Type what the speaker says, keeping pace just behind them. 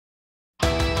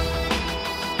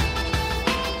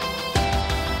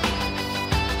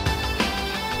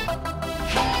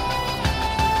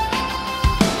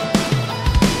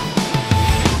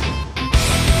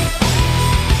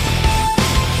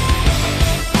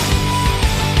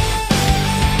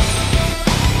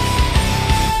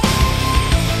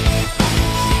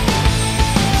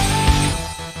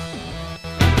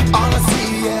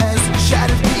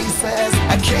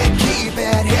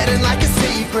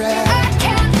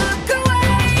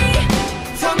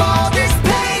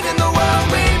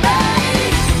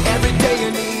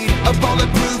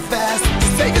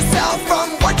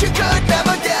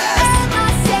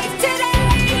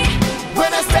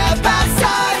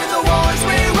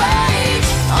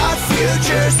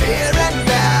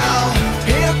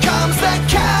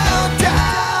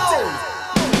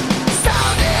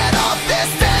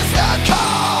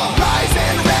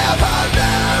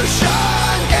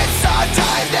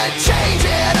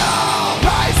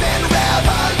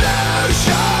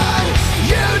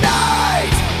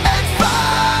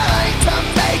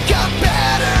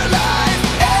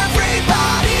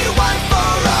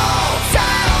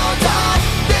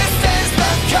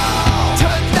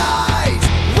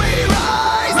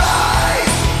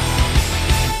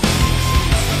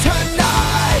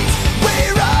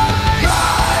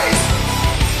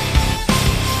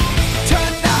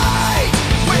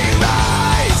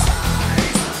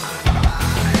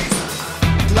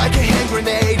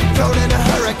thrown in a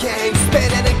hurricane,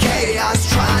 spinning in chaos,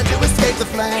 trying to escape the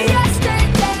flames.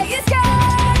 Yesterday is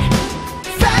gone,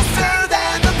 Faster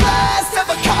than the blast of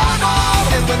a carnal.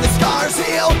 And when the scars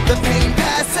heal, the pain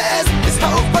passes. As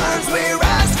hope burns, we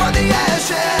rise from the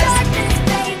ashes. darkness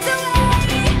fades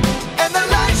away. And the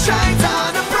light shines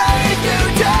on a bright new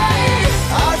day.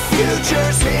 Our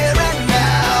future's here and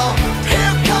now.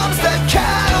 Here comes the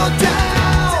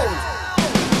countdown.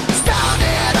 Sound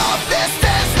it off, this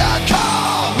is the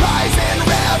call. Rising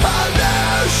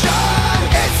revolution.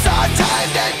 It's our time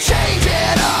to change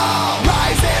it all.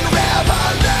 Rising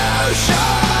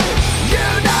revolution.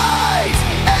 Unite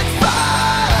and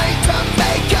fight to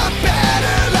make a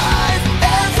better life.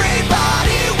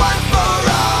 Everybody, one for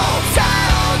all.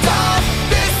 Sound off,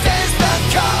 this is the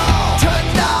call.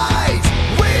 Tonight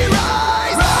we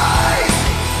rise, rise.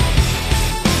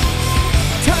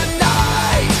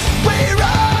 Tonight we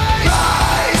rise,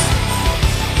 rise.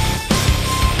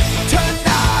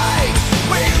 Tonight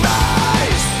we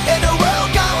rise. In a world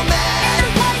gone mad,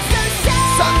 What's so sad?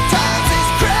 sometimes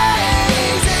it's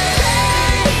crazy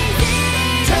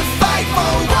to fight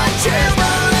for what you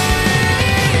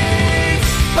believe,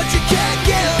 but you can't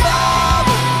give up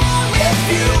if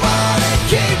you wanna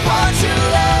keep what you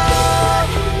love.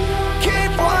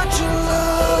 Keep what you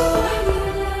love.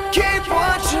 Keep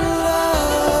what you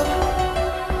love.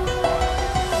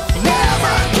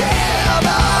 Never give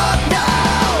up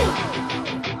now.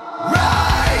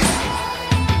 Rise,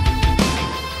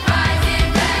 Rising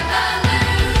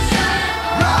revolution,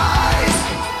 rise.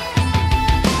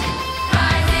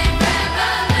 rising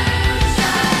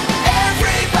revolution.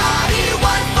 Everybody,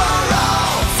 one for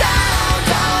all. Sound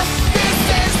off, this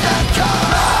is the call.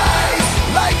 Rise,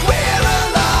 like we're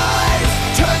alive.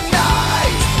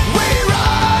 Tonight we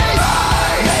rise,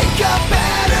 rise. Make a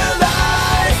better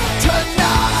life.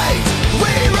 Tonight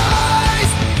we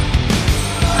rise,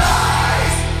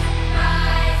 rise.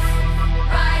 Rise,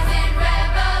 rising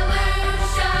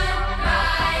revolution.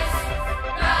 Rise,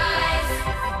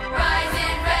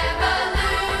 rising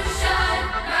revolution.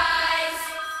 Rise.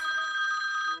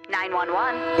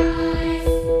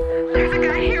 911. There's a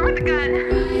guy here with a gun.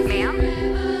 Ma'am?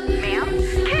 Ma'am?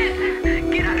 Kids!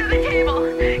 Get under the table!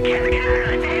 Kids, get under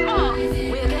the table!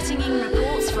 We are getting in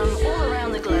reports from all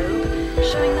around the globe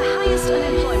showing the highest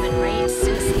unemployment rates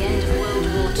since the end of World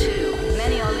War II.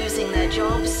 Many are losing their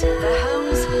jobs, their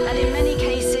homes, and in many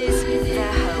cases,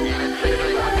 their home.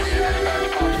 631 as fast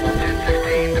as possible.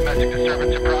 1016, domestic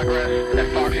disturbance in progress at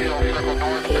Fox Hill Circle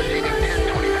North, proceeding